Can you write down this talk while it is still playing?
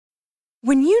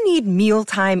When you need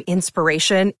mealtime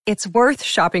inspiration, it's worth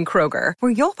shopping Kroger,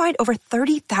 where you'll find over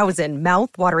 30,000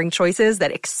 mouth-watering choices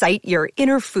that excite your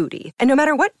inner foodie. And no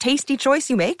matter what tasty choice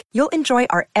you make, you'll enjoy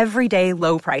our everyday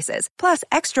low prices, plus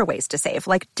extra ways to save,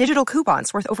 like digital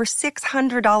coupons worth over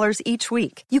 $600 each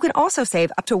week. You can also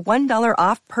save up to $1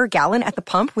 off per gallon at the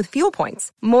pump with fuel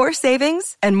points. More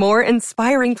savings and more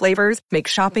inspiring flavors make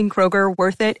shopping Kroger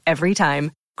worth it every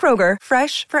time. Kroger,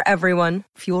 fresh for everyone.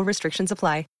 Fuel restrictions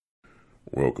apply.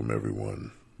 Welcome,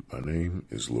 everyone. My name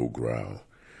is Low Growl.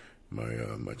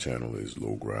 My channel is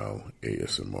Low Growl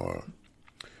ASMR.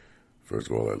 First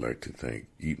of all, I'd like to thank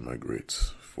Eat My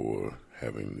Grits for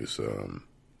having this.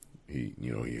 He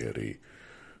had a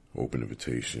open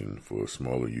invitation for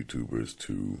smaller YouTubers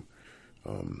to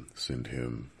send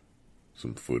him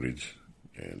some footage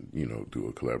and do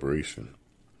a collaboration,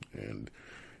 and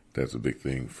that's a big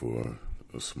thing for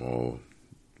a small,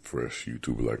 fresh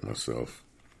YouTuber like myself.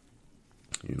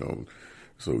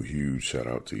 So huge shout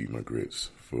out to Eat My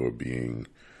Grits for being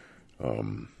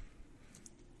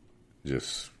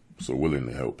just so willing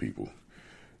to help people.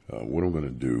 What I'm going to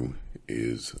do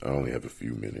is, I only have a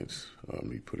few minutes.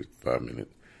 He put a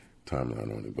 5-minute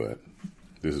timeline on it, but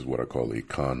this is what I call a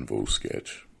convo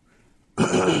sketch.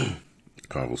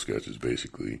 Convo sketch is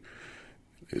basically,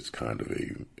 it's kind of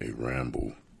a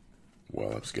ramble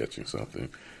while I'm sketching something.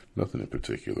 Nothing in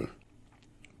particular,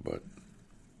 but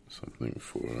something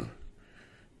for,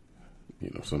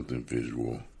 something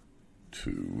visual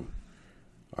to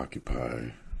occupy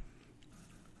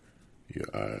your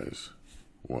eyes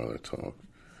while I talk.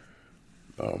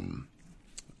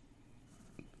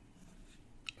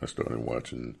 I started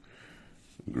watching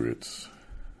Grits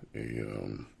a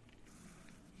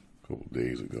couple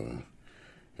days ago,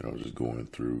 and I was just going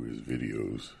through his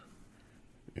videos,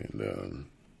 and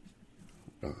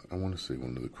I want to say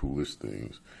one of the coolest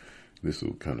things. This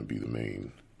will kind of be the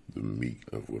meat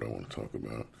of what I want to talk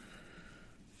about.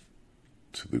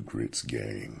 To the Grits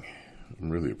gang, I'm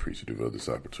really appreciative of this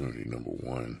opportunity, number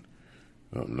one.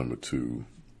 Number two,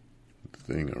 the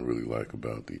thing I really like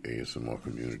about the ASMR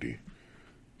community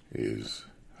is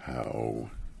how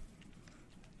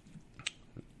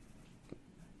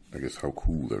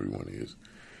cool everyone is.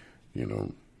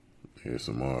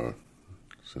 ASMR,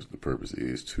 since the purpose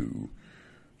is to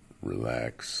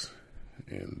relax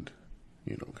and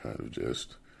kind of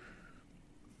just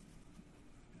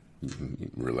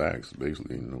relax,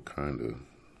 basically, kind of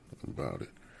about it.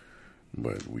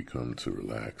 But we come to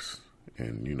relax,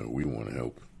 and, we want to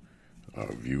help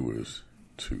our viewers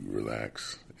to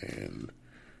relax and,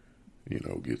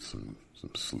 get some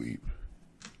sleep,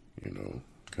 kind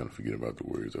of forget about the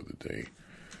worries of the day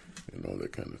and all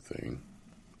that kind of thing.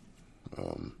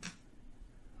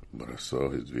 But I saw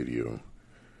his video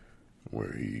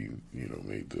where he,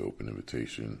 made the open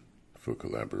invitation for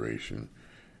collaboration.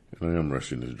 And I am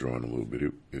rushing this drawing a little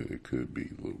bit. It could be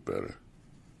a little better,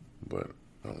 but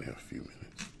I only have a few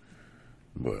minutes.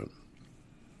 But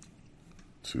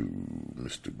to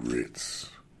Mr. Grits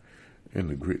and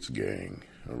the Grits gang,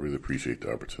 I really appreciate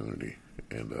the opportunity.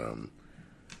 And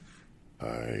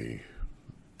I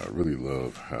really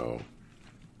love how,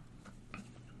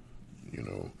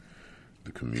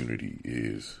 the community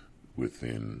is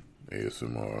within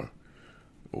ASMR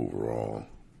overall.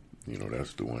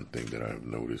 That's the one thing that I've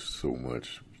noticed so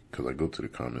much, because I go to the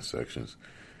comment sections,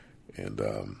 and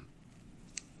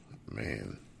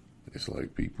man, it's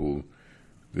like people,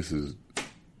 this is,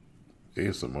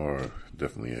 ASMR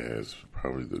definitely has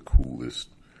probably the coolest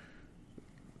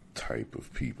type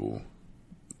of people,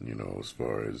 as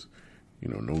far as,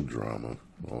 no drama,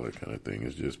 all that kind of thing.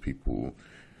 It's just people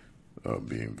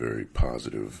being very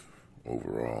positive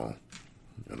overall.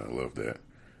 And I love that,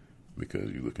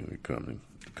 because you look in the comment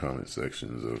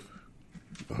sections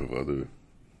of other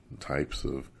types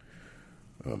of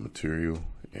material,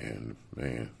 and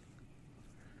man,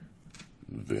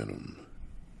 venom.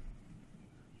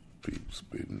 People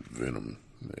spitting venom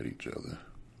at each other.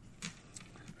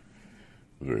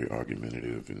 Very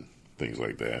argumentative and things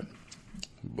like that.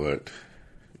 But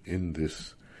in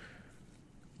this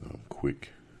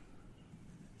quick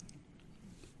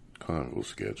convo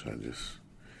sketch,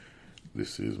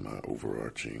 this is my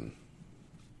overarching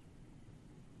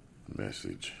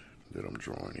message that I'm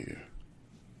drawing here.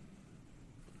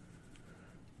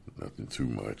 Nothing too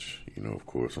much. Of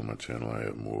course, on my channel I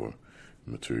have more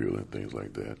material and things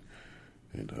like that.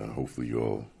 And hopefully you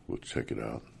all will check it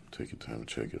out. Take your time to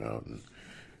check it out and,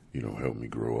 help me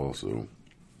grow also.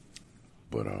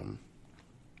 But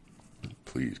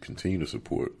please continue to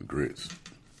support Grits,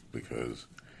 because,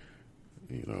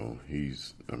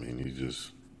 he's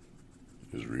just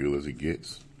as real as it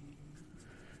gets.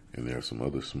 And there are some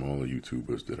other smaller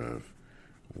YouTubers that I've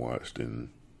watched, and,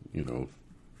 you know,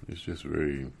 it's just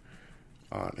very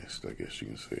honest, I guess you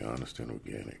can say, honest and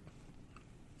organic.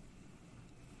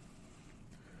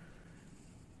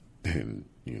 And,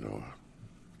 you know,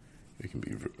 it can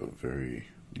be you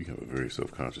can have a very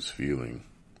self-conscious feeling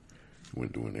when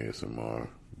doing ASMR,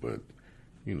 but,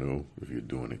 you know, if you're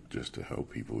doing it just to help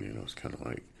people, you know, it's kind of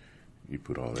like you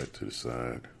put all that to the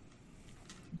side,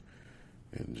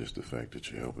 and just the fact that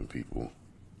you're helping people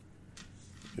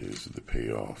is the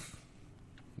payoff,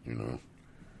 you know.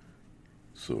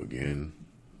 So again,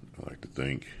 I'd like to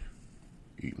thank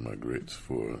Eating My Grits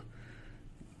for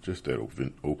just that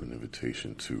open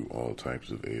invitation to all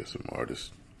types of ASMR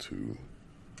artists to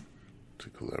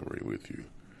collaborate with you.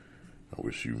 I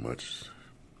wish you much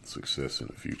success in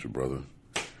the future, brother.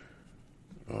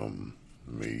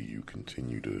 May you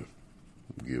continue to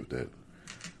give that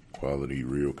quality,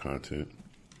 real content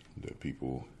that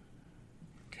people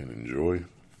can enjoy.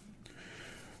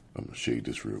 I'm going to shade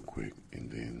this real quick, and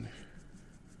then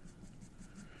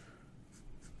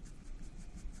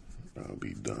I'll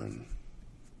be done.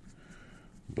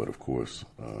 But of course,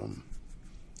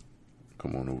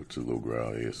 come on over to Low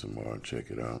Growl ASMR and check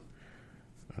it out.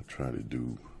 I try to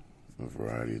do a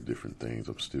variety of different things.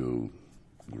 I'm still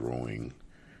growing.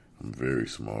 I'm very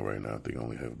small right now. I think I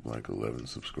only have like 11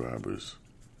 subscribers.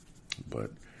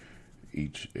 But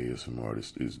each ASMR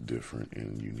artist is different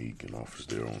and unique and offers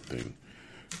their own thing.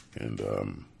 And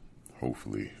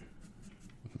hopefully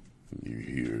you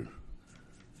hear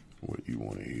what you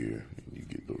want to hear and you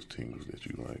get those tingles that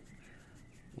you like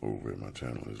over at my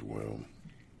channel as well.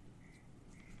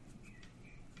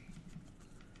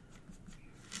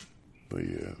 But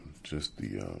yeah, just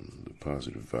the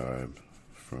positive vibe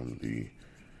from the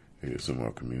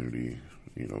ASMR community.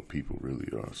 You know, people really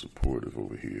are supportive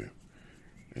over here,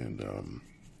 and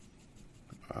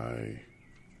I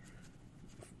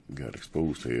got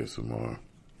exposed to ASMR,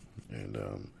 and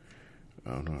I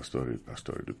don't know. I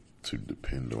started to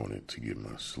depend on it to get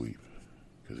my sleep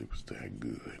because it was that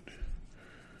good.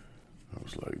 I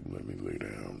was like, let me lay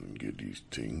down and get these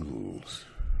tingles.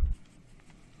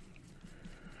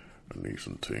 I need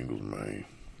some tingles, man.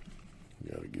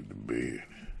 Gotta get to bed.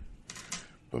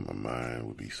 But my mind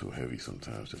would be so heavy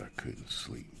sometimes that I couldn't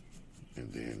sleep.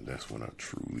 And then that's when I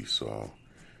truly saw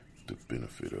the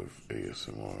benefit of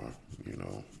ASMR, you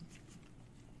know.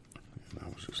 And I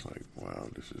was just like, wow,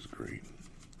 this is great.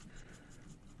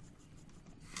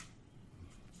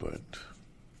 But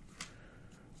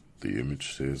the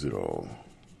image says it all.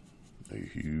 A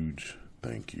huge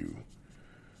thank you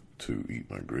to Eat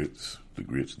My Grits, the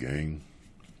Grits gang,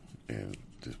 and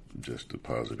just the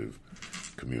positive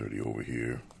community over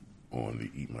here on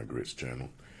the Eat My Grits channel.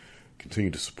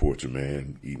 Continue to support your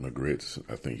man, Eat My Grits.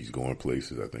 I think he's going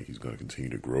places. I think he's going to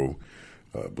continue to grow.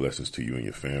 Blessings to you and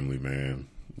your family, man.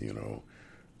 You know,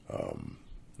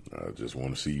 I just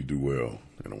want to see you do well,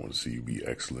 and I want to see you be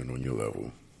excellent on your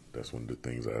level. That's one of the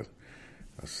things I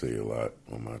say a lot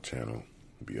on my channel.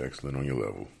 Be excellent on your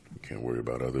level. We can't worry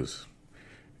about others,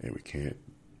 and we can't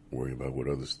worry about what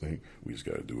others think. We just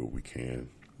got to do what we can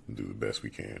and do the best we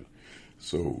can.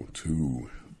 So to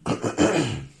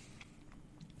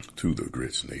the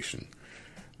Grits Nation,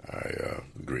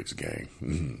 Grits gang,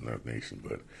 not nation,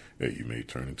 but hey, you may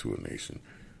turn into a nation.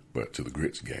 But to the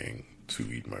Grits gang, to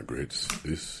Eat My Grits,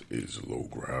 this is Low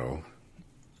Growl.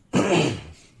 I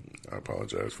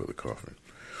apologize for the coughing.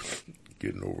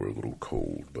 Getting over a little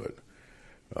cold, but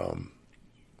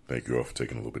thank you all for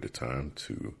taking a little bit of time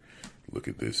to look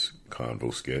at this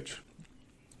convo sketch.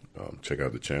 Check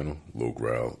out the channel, Low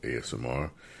Growl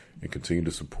ASMR, and continue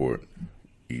to support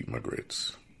Eat My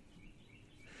Grits.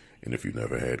 And if you've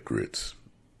never had grits,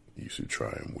 you should try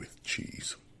them with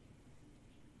cheese.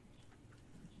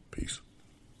 Peace.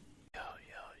 Yo,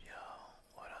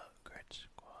 what up, Grit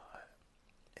Squad?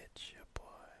 It's your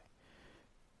boy,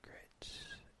 Grits,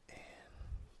 and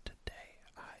today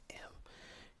I am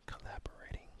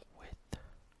collaborating with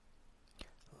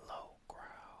Low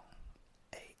Growl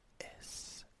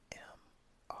ASMR,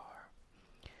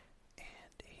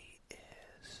 and he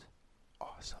is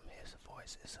awesome. His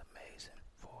voice is amazing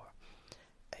for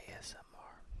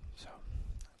ASMR. So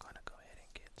I'm gonna go ahead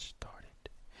and get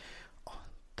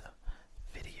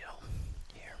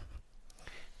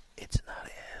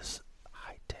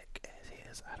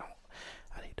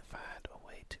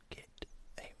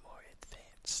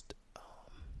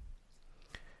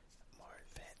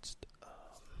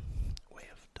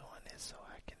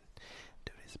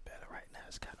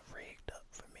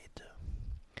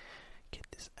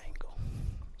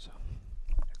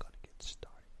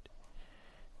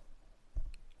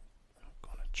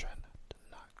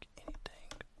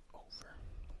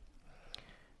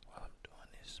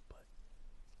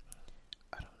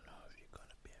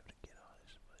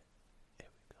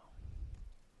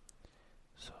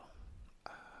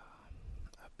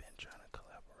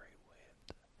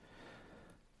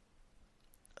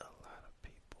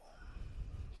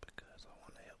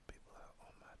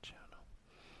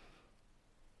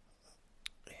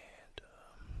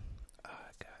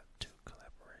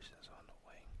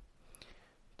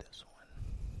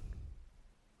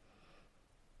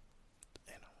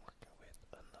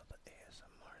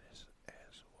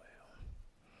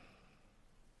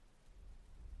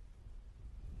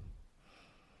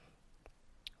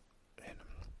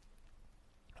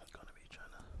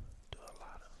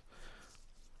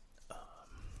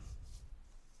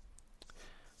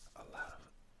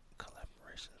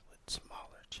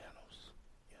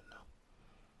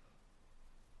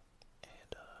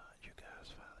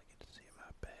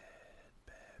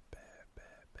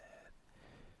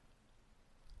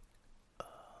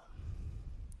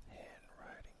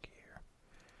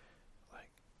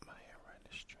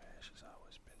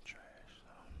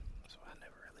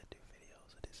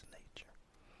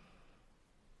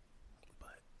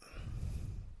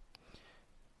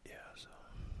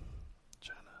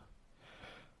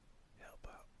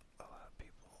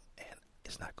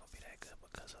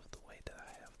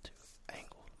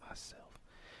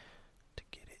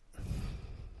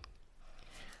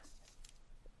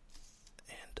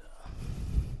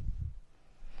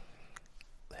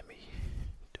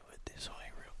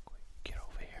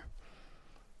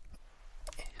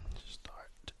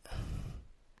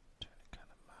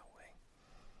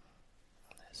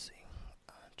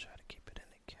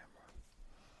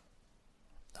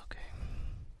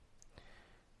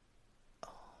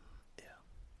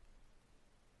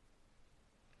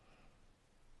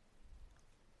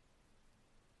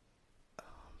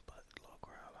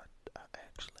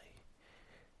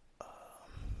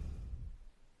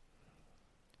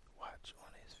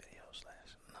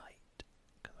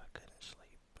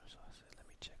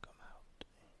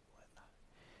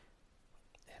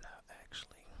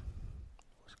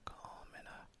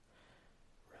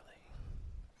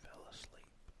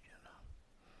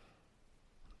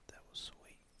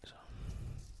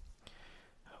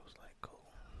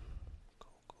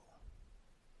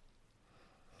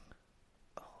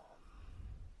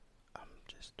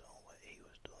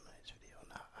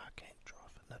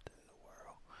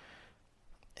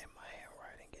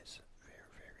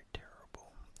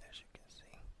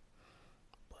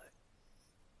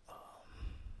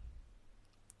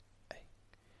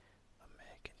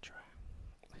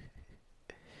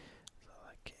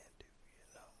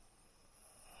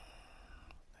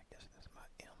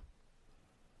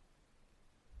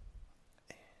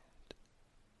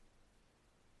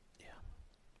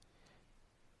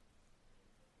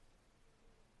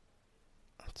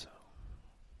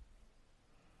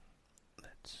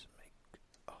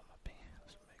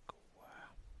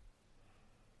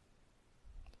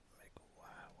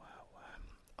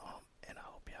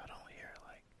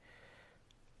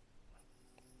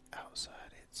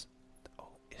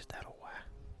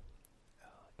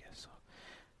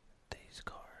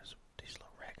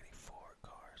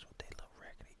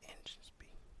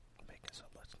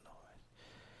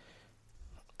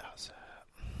outside.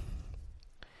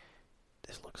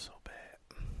 This looks so bad.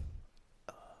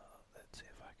 Let's see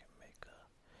if I can make a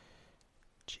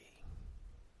G.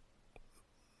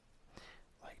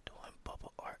 Like doing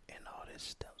bubble art and all this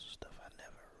stencil stuff, I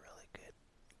never really get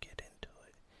into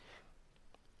it.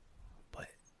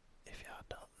 But if y'all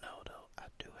don't know though, I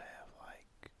do have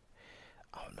like,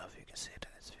 I don't know if you can see it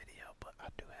in this video, but I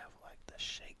do have like the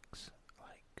shakes,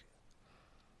 like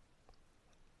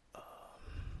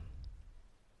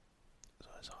so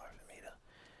it's hard for me to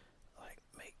like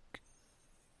make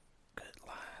good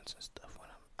lines and stuff when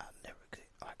I never could,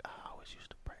 like I always used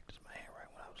to practice my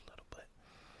handwriting when I was little, but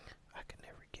I could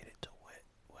never get it to what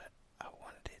I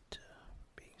wanted it to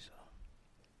be, so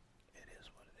it is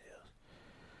what it is.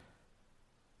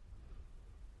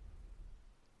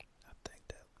 I think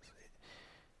that was it.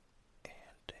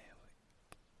 And then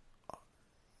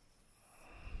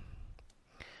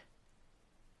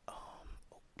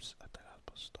oops, I think I was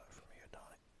supposed to start from here,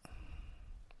 don't it?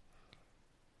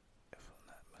 If I'm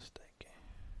not mistaken.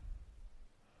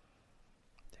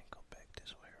 Then go back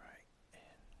this way, right?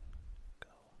 And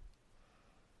go.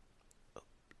 Oh,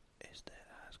 is that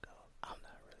how it's go? I'm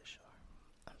not really sure.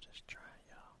 I'm just trying,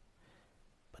 y'all.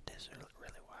 But this is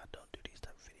really why I don't do these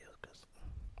type of videos, because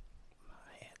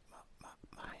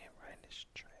my handwriting is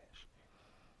trash,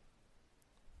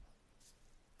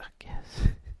 I guess.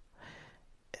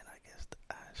 And I guess the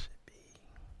eye should be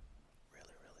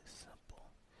really, really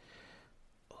simple.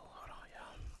 Oh, hold on,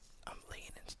 y'all. I'm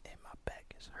leaning and my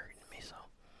back is hurting me, so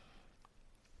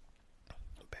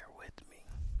bear with me.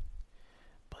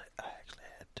 But I actually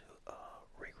had to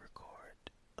re-record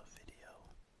a video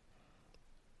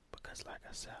because, like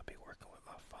I said, I'll be working with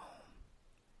my phone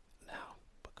now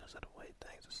because of the way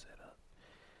things are set up.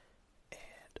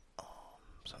 And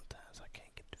sometimes I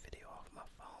can't get the video off my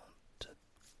phone to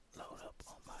load up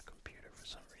on my computer for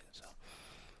some reason, so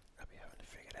I'll be having to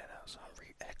figure that out. So I'm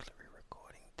actually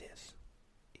re-recording this.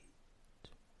 Eat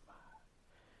my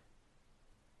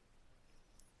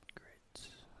grits.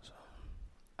 So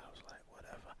I was like,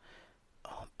 whatever.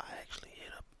 I actually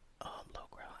hit up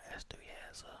Lowground, asked if he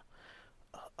has a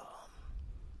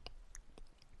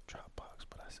Dropbox,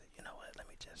 but I said, you know what? Let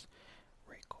me just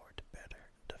record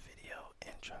the video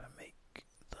and try to make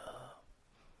the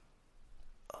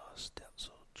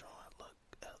stencil drawing look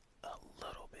a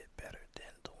little bit better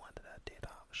than the one that I did.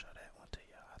 I'll show that one to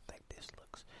y'all. I think this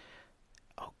looks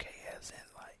okay, as in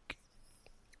like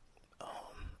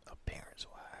appearance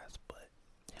wise, but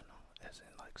you know, as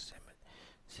in like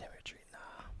symmetry.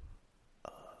 Nah, I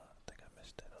think I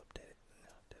messed that up. Did it?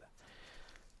 No, did I?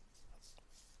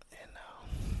 And now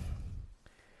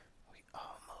we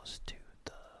almost to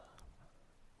the,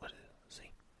 what is it?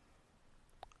 See,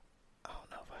 I don't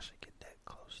know if I should get that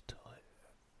close to it.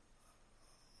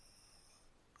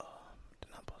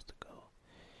 Then I'm supposed to go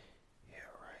here,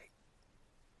 right,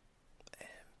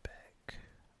 and back.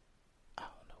 I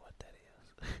don't know what that is.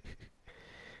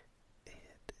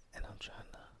 and I'm trying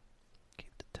to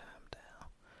keep the time down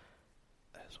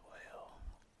as well.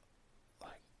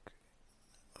 Like,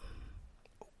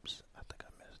 oops, I think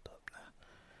I messed up now.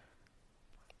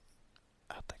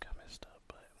 I think I messed up,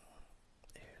 but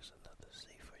here's another C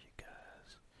for you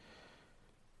guys.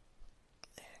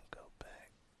 And go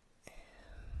back and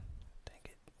dang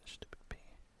it, stupid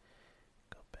pen.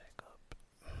 Go back up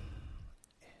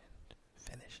and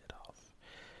finish it off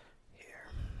here.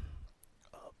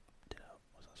 Up,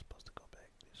 was I supposed to go back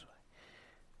this way?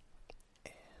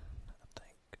 And I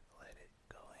think let it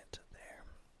go into there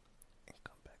and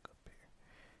come back up here.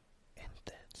 And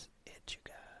that's it, you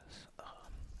guys.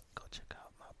 Go check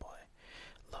out my boy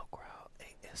Lowground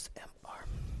ASMR